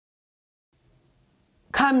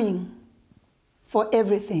coming for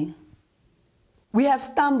everything. We have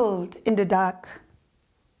stumbled in the dark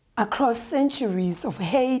across centuries of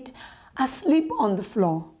hate, asleep on the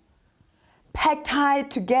floor, packed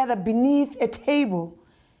tied together beneath a table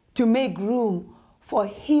to make room for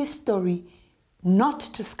history not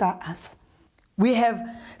to scar us. We have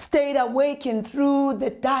stayed awakened through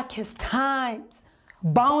the darkest times,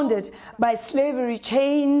 bounded by slavery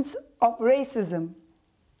chains of racism,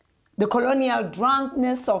 the colonial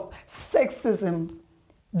drunkenness of sexism,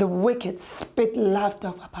 the wicked spit laughter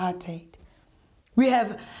of apartheid. We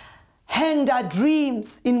have hanged our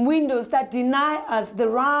dreams in windows that deny us the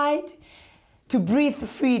right to breathe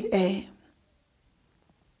freed air.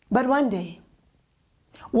 But one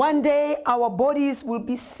day our bodies will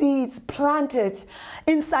be seeds planted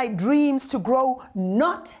inside dreams to grow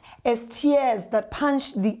not as tears that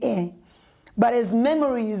punch the air, but as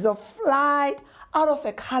memories of flight out of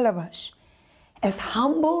a calabash, as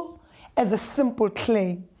humble as a simple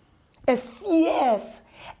clay, as fierce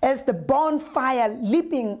as the bonfire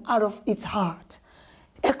leaping out of its heart,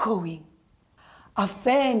 echoing,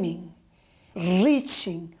 affirming,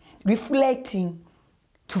 reaching, reflecting,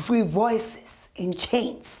 to free voices in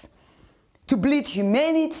chains, to bleed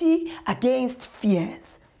humanity against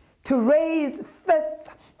fears, to raise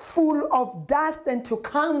fists full of dust and to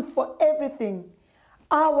come for everything,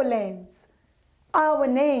 our lands, our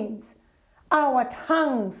names, our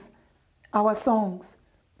tongues, our songs.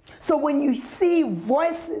 So when you see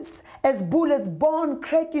voices as bullets born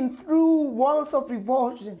cracking through walls of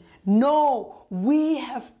revulsion, know we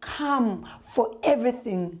have come for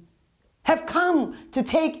everything, have come to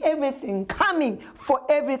take everything, coming for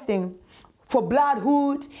everything, for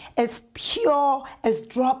bloodhood as pure as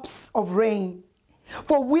drops of rain,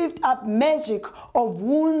 for weaved up magic of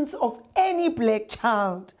wounds of any black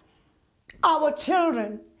child. Our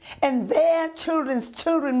children and their children's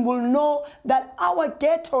children will know that our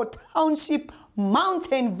ghetto, township,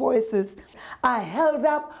 mountain voices are held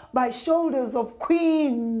up by shoulders of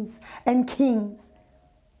queens and kings.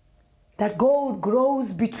 That gold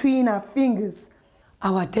grows between our fingers.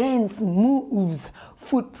 Our dance moves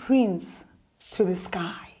footprints to the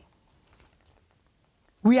sky.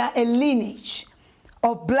 We are a lineage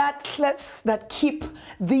of blood clefts that keep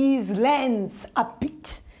these lands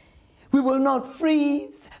upbeat. We will not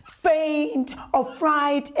freeze, faint, or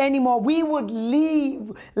fright anymore. We would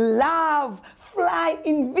live, love, fly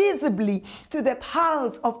invisibly to the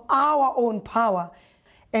pulse of our own power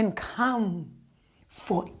and come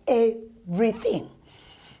for everything.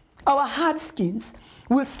 Our heartskins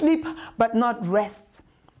will sleep but not rest.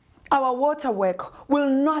 Our waterwork will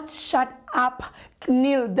not shut up,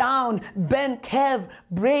 kneel down, bend, curve,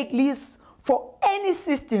 break loose for any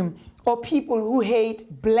system or people who hate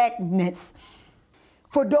blackness.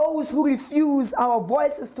 For those who refuse our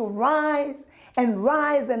voices to rise and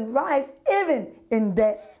rise and rise even in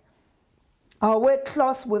death. Our word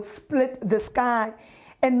cloths will split the sky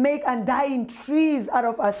and make undying trees out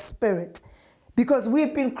of our spirit, because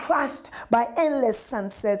we've been crushed by endless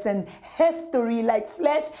sunsets and history like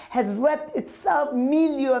flesh has wrapped itself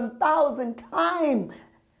million thousand times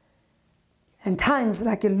and times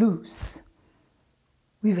like a loose.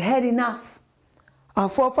 We've had enough. Our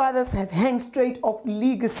forefathers have hung straight of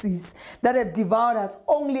legacies that have devoured us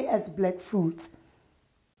only as black fruits.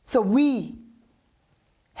 So we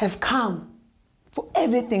have come for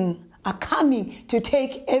everything, are coming to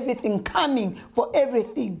take everything, coming for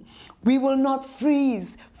everything. We will not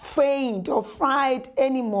freeze, faint, or fright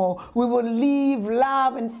anymore. We will live,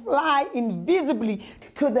 love, and fly invisibly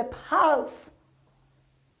to the pulse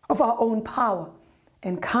of our own power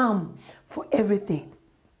and come for everything.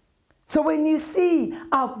 So when you see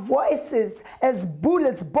our voices as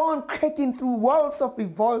bullets born cracking through walls of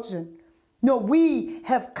revulsion, no, we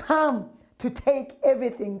have come to take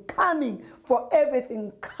everything, coming for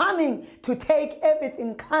everything, coming to take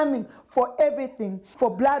everything, coming for everything,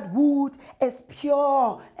 for bloodwood as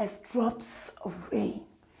pure as drops of rain,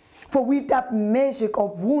 for weaved up magic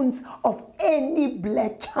of wounds of any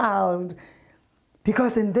black child.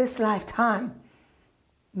 Because in this lifetime,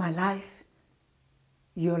 my life,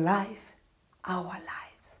 your life, our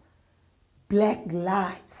lives, black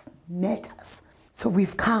lives matters. So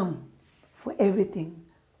we've come for everything,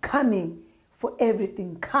 coming for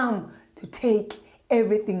everything, come to take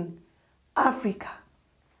everything. Africa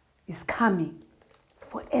is coming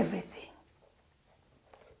for everything.